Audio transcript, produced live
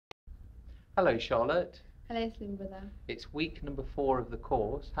Hello, Charlotte. Hello, slim brother. It's week number 4 of the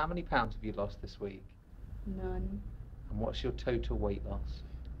course. How many pounds have you lost this week? None. And what's your total weight loss?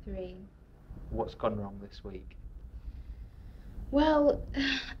 3. What's gone wrong this week? Well,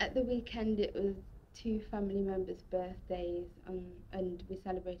 at the weekend it was 2 family members' birthdays, and we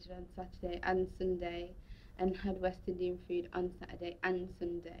celebrated on Saturday and Sunday, and had West Indian food on Saturday and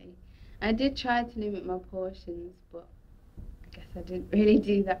Sunday. I did try to limit my portions, but I guess I didn't really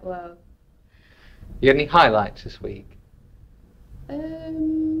do that well. You got any highlights this week?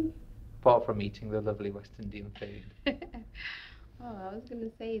 Um. Apart from eating the lovely West Indian food. Oh, I was gonna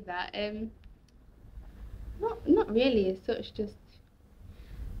say that. Not really as such. Just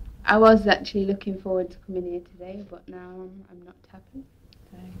I was actually looking forward to coming here today, but now I'm not happy.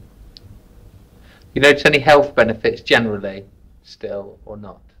 So You notice any health benefits generally still or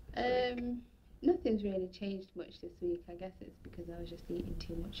not this week? nothing's really changed much this week. I guess it's because I was just eating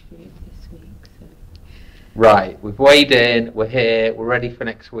too much food this week. So Right, we've weighed in, we're here, we're ready for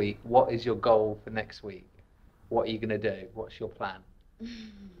next week. What is your goal for next week? What are you going to do? What's your plan?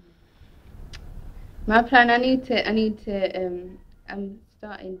 my plan. I'm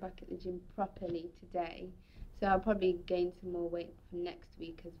starting back at the gym properly today, so I'll probably gain some more weight for next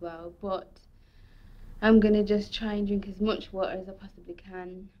week as well. But I'm gonna just try and drink as much water as I possibly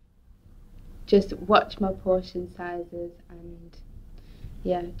can. Just watch my portion sizes and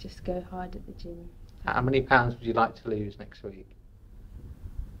yeah, just go hard at the gym. How many pounds would you like to lose next week?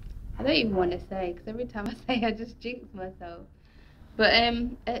 I don't even want to say because every time I say I just jinx myself. But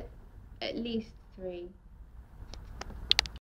at least 3.